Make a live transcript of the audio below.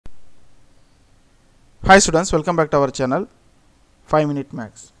Hi students, welcome back to our channel 5 Minute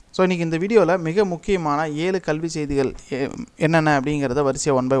Max. So இன்னைக்கு இந்த வீடியோல மிக முக்கியமான 7 கல்வி செய்திகள் என்னென்ன அப்படிங்கறத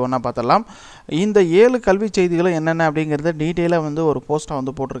வரிசையா 1 by 1 பார்த்தறலாம். இந்த 7 கல்வி செய்திகள் என்னென்ன அப்படிங்கறத டீடைலா வந்து ஒரு போஸ்டா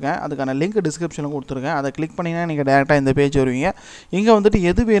வந்து போட்டுருக்கேன். அதுக்கான லிங்க் டிஸ்கிரிப்ஷன்ல கொடுத்திருக்கேன். அதை கிளிக் பண்ணீங்கன்னா நீங்க டைரக்டா இந்த பேஜ் வருவீங்க. இங்க வந்துட்டு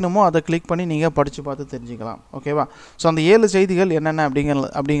எது வேணுமோ அதை கிளிக் பண்ணி நீங்க படிச்சு பார்த்து தெரிஞ்சிக்கலாம். ஓகேவா? சோ அந்த 7 செய்திகள் என்னென்ன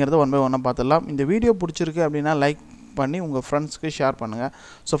அப்படிங்கறத 1 by 1 பார்த்தறலாம். இந்த வீடியோ பிடிச்சிருக்கு அப்படினா லைக் பண்ணி உங்க ஃப்ரெண்ட்ஸ்க்கு ஷேர் பண்ணுங்க.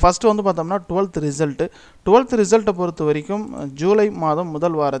 சோ ஃபர்ஸ்ட் வந்து பார்த்தோம்னா 12th ரிசல்ட் பொறுத்த வரைக்கும் ஜூலை மாதம்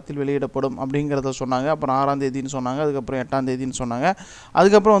முதல் வாரத்தில் வெளியிடப்படும் அப்படிங்கறத சொன்னாங்க. அப்புறம் 6ஆம் தேதின்னு சொன்னாங்க. அதுக்கு அப்புறம் 8ஆம் தேதின்னு சொன்னாங்க.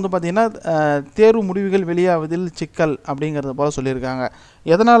 அதுக்கு அப்புறம் வந்து பாத்தீங்கன்னா தேர்வு முடிவுகள் வெளியாவதில் சிக்கல் அப்படிங்கறத போல சொல்லிருக்காங்க.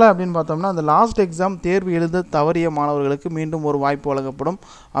 எதனால அப்படினு பார்த்தோம்னா அந்த லாஸ்ட் எக்ஸாம் தேர்வு எழுத தவறிய மாணவர்களுக்கு மீண்டும் ஒரு வாய்ப்பு வழங்கப்படும்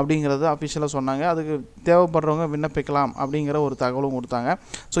அப்படிங்கறத ஆபீஷியலா சொன்னாங்க. அதுக்கு தேவைப்படுறவங்க விண்ணப்பிக்கலாம் அப்படிங்கற ஒரு தகவலும் கொடுத்தாங்க.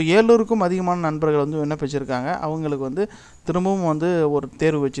 சோ 700க்கும் அதிகமான நண்பர்கள் வந்து விண்ணப்பிச்சிருக்காங்க. அவங்களுக்கு வந்து திரும்பவும் வந்து ஒரு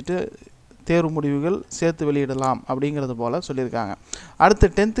தேர்வு வச்சிட்டு தேர்வு முடிவுகள் சேர்த்து வெளியிடலாம் அப்படிங்கறது போல சொல்லிருக்காங்க. அடுத்து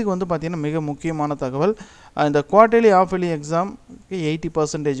 10th வந்து பாத்தீங்கன்னா மிக முக்கியமான தகவல் இந்த குவார்ட்டர்லி ஆஃப் இயர்லி எக்ஸாம்க்கு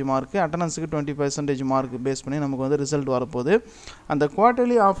 80% மார்க் அட்டெண்டன்ஸ்க்கு 20% மார்க் பேஸ் பண்ணி நமக்கு வந்து ரிசல்ட் வரப்போகுது. அந்த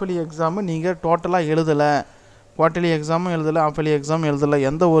குவார்ட்டர்லி ஆஃப் இயர்லி எக்ஸாம் நீங்க டோட்டலா எழுதல குவார்ட்டர்லி எக்ஸாமும் எழுதல ஆஃப் இயர்லி எக்ஸாம் எழுதல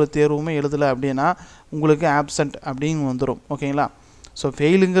எந்த ஒரு தேர்வுமே எழுதல அப்படினா உங்களுக்கு ஆப்சென்ட் அப்படினு வந்துரும். ஓகேங்களா? சோ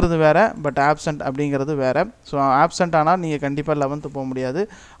ஃபெயில்ங்கிறது வேற பட் ஆப்சென்ட் அப்படிங்கிறது வேற. சோ ஆப்சென்ட் ஆனா நீங்க கண்டிப்பா 11th போக முடியாது.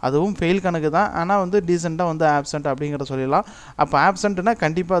 அதுவும் ஃபெயில் கணக்கு தான். ஆனா வந்து டீசன்ட்டா வந்து ஆப்சென்ட் அப்படிங்கறத சொல்லலாம். அப்ப ஆப்சென்ட்னா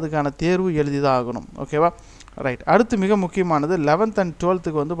கண்டிப்பா அதுக்கான தேர்வு எழுதி தான் ஆகணும். ஓகேவா? ரைட். அடுத்து மிக முக்கியமானது 11th and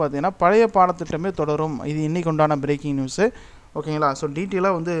 12th வந்து பாத்தீங்கன்னா பழைய பாடத்திட்டமே தொடரும். இது இன்னைக்கு உண்டான பிரேக்கிங் நியூஸ். ஓகேங்களா? சோ டீடைலா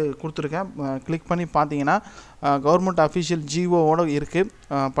வந்து கொடுத்திருக்கேன். கிளிக் பண்ணி பாத்தீங்கன்னா கவர்மெண்ட் அபிஷியல் ஜிஓ ஓட இருக்கு.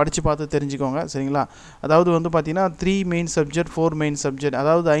 படிச்சு பார்த்து தெரிஞ்சுக்கோங்க. சரிங்களா? அதாவது வந்து பாத்தீங்கன்னா 3 மெயின் சப்ஜெக்ட் 4 மெயின் சப்ஜெக்ட்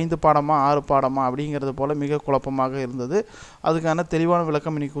அதாவது 5 பாடமா 6 பாடமா அப்படிங்கிறது போல மிக குழப்பமாக இருந்தது. அதுக்கான தெளிவான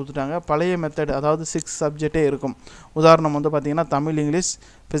விளக்கம் இன்னைக்கு கொடுத்துட்டாங்க. பழைய மெத்தட் அதாவது 6 சப்ஜெக்ட்டே இருக்கும். உதாரணம் வந்து பாத்தீங்கன்னா Tamil, English,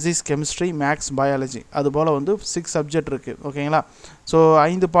 physics, chemistry, maths, biology அது போல வந்து 6 சப்ஜெக்ட் இருக்கு. ஓகேங்களா? சோ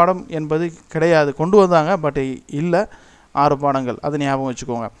 5 பாடம் என்பது கிடையாது. கொண்டு வந்தாங்க பட் இல்ல 6 பாடங்கள். அது ஞாபகம்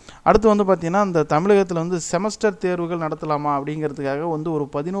வச்சுக்கோங்க. அடுத்து வந்து பாத்தீங்கன்னா இந்த தமிழகத்துல வந்து செமஸ்டர் தேர்வுகள் நடத்தலாமா அப்படிங்கிறதுக்காக வந்து ஒரு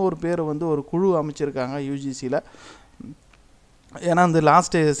 11 பேர் வந்து ஒரு குழு அமைச்சிருக்காங்க UGCல. ஏனா அந்த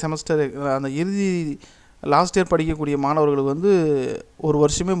லாஸ்ட் செமஸ்டர் அந்த இறுதி லாஸ்ட் இயர் படிக்கக்கூடிய மாணவர்களுக்கு வந்து ஒரு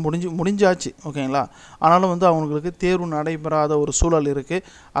வருஷமே முடிஞ்சாச்சு. ஓகேங்களா? ஆனாலும் வந்து அவங்களுக்கு தேர்வு நடைபெறாத ஒரு சூழல் இருக்கு.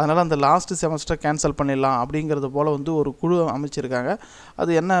 அதனால அந்த லாஸ்ட் செமஸ்டர் கேன்சல் பண்ணிடலாம் அப்படிங்கிறது போல வந்து ஒரு குழு அமைச்சிருக்காங்க.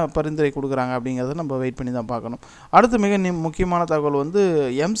 அது என்ன பரிந்துரை கொடுக்குறாங்க அப்படிங்கறத நம்ம வெயிட் பண்ணி தான் பார்க்கணும். அடுத்து மிக முக்கியமான தகவல் வந்து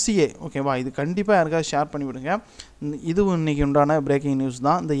MCA. ஓகேவா? இது கண்டிப்பா யாருக்காவது ஷேர் பண்ணி விடுங்க. இதுவும் இன்னைக்கு உண்டான பிரேக்கிங் நியூஸ்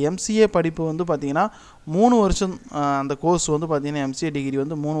தான். இந்த MCA படிப்பு வந்து பாத்தீங்கன்னா 3 வருஷம் அந்த கோர்ஸ் வந்து பாத்தீங்கன்னா MCA டிகிரி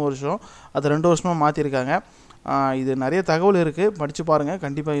வந்து 3 வருஷம். அது 2 வருஷமா மாத்திருக்காங்க. இது நிறைய தகவல் இருக்கு. படிச்சு பாருங்க.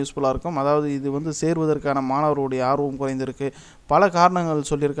 கண்டிப்பா யூஸ்ஃபுல்லா இருக்கும். அதாவது இது வந்து சேர்வதற்கான மாணவர்களுடைய ஆர்வம் குறைந்திருக்கு. பல காரணங்கள்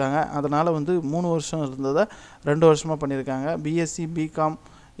சொல்லிருக்காங்க. அதனால வந்து 3 வருஷம் இருந்தத 2 வருஷமா பண்ணிருக்காங்க. BSc BCom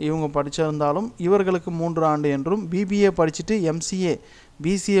இவங்க படிச்சிருந்தாலும் இவர்களுக்கு 3 ஆண்டு என்றும் BBA படிச்சிட்டு MCA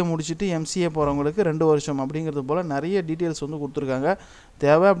BCA முடிச்சிட்டு MCA போறவங்களுக்கு 2 வருஷம் அப்படிங்கிறது போல நிறைய டீடைல்ஸ் வந்து கொடுத்திருக்காங்க.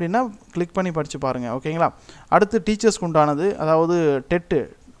 தேவை அப்படினா கிளிக் பண்ணி படிச்சு பாருங்க. ஓகேங்களா? அடுத்து டீச்சர்ஸ்க்கு உண்டானது அதாவது டெட்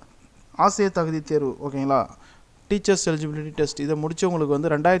ஆசிரியர் தகுதி தேர்வு. ஓகேங்களா? டீச்சர்ஸ் எலிஜிபிலிட்டி டெஸ்ட் இத முடிச்சவங்களுக்கு வந்து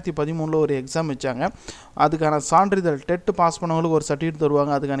 2013ல ஒரு எக்ஸாம் வச்சாங்க. அதுக்கான சான்றிதழ் டெட் பாஸ் பண்ணவங்களுக்கு ஒரு சர்டிபிகேட்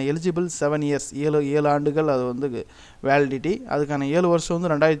தருவாங்க. அதுக்கான எலிஜிபிள் 7 இயர்ஸ் 7 ஆண்டுகள் அது வந்து வேலிடிட்டி. அதுக்கான 7 வருஷம்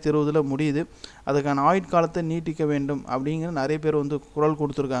வந்து 2020ல முடியுது. அதுக்கான ஆயுட்காலத்தை நீட்டிக்க வேண்டும் அப்படிங்கிற நிறைய பேர் வந்து குரல்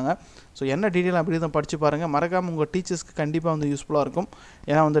கொடுத்திருக்காங்க. சோ என்ன டீடைல் அப்படி தான் படிச்சு பாருங்க. மறக்காம உங்க டீச்சர்ஸ்க்கு கண்டிப்பா வந்து யூஸ்ஃபுல்லா இருக்கும்.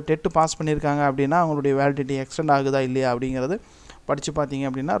 ஏனா வந்து டெட் பாஸ் பண்ணிருக்காங்க அப்படினா அவங்களுடைய வேலிடிட்டி எக்ஸ்டெண்ட் ஆகுதா இல்லையா அப்படிங்கிறது படிச்சு பாத்தீங்க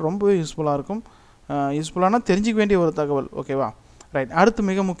அப்படினா ரொம்பவே யூஸ்ஃபுல்லா இருக்கும். யூஸ்ஃபுல்லான தெரிஞ்சிக்க வேண்டிய ஒரு தகவல். ஓகேவா? ரைட். அடுத்து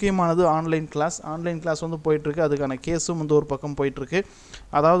மிக முக்கியமானது ஆன்லைன் கிளாஸ் வந்து போயிட்டு இருக்கு. அதுக்கான கேஸும் வந்து ஒரு பக்கம் போயிட்டு இருக்கு.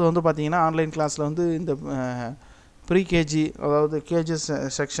 அதாவது வந்து பாத்தீங்கன்னா ஆன்லைன் கிளாஸ்ல வந்து இந்த ப்ரீ கேஜி அதாவது கேஜஸ்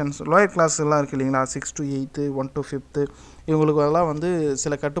செக்ஷன்ஸ் லோயர் கிளாஸ் எல்லாம் இருக்கு இல்லீங்களா 6 to 8 1 to 5 இவங்களுக்கு எல்லாம் வந்து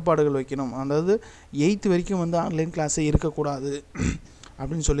சில கட்டுப்பாடுகள் வைக்கணும். அதாவது 8th வரைக்கும் வந்து ஆன்லைன் கிளாஸே இருக்க கூடாது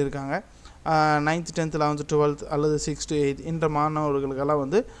அப்படினு சொல்லிருக்காங்க. 9th 10th 11th 12th அல்லது 6 to 8 இந்த மாணவர்களுக்கு எல்லாம்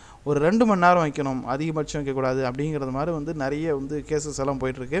வந்து ஒரு 2 மணி நேரம் வைக்கணும். அதிகபட்சம் வைக்க கூடாது அப்படிங்கிறது மாதிரி வந்து நிறைய வந்து கேसेस எல்லாம்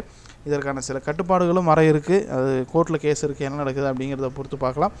போயிட்டு இருக்கு. இதற்கான சில கட்டுப்பாடுகளும் வர இருக்கு. அது கோர்ட்ல கேஸ் இருக்கு. என்ன நடக்குது அப்படிங்கறத பொறுத்து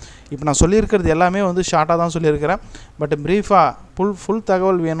பார்க்கலாம். இப்போ நான் சொல்லி இருக்கிறது எல்லாமே வந்து ஷார்ட்டா தான் சொல்லி இருக்கேன். பட் பிரீஃபா ஃபுல்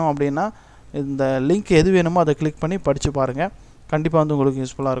தகவல் வேணும் அப்படினா இந்த லிங்க் எது வேணுமோ அதை கிளிக் பண்ணி படிச்சு பாருங்க. கண்டிப்பா வந்து உங்களுக்கு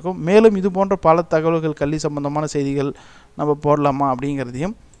யூஸ்ஃபுல்லா இருக்கும். மேலும் இது போன்ற பல தகவல்கள் கல்வி சம்பந்தமான செய்திகள் நம்ம போடலாமா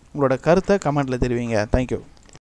அப்படிங்கறதையும் உங்களோட கருத்தை கமெண்ட்ல தெரிவிங்க. Thank you.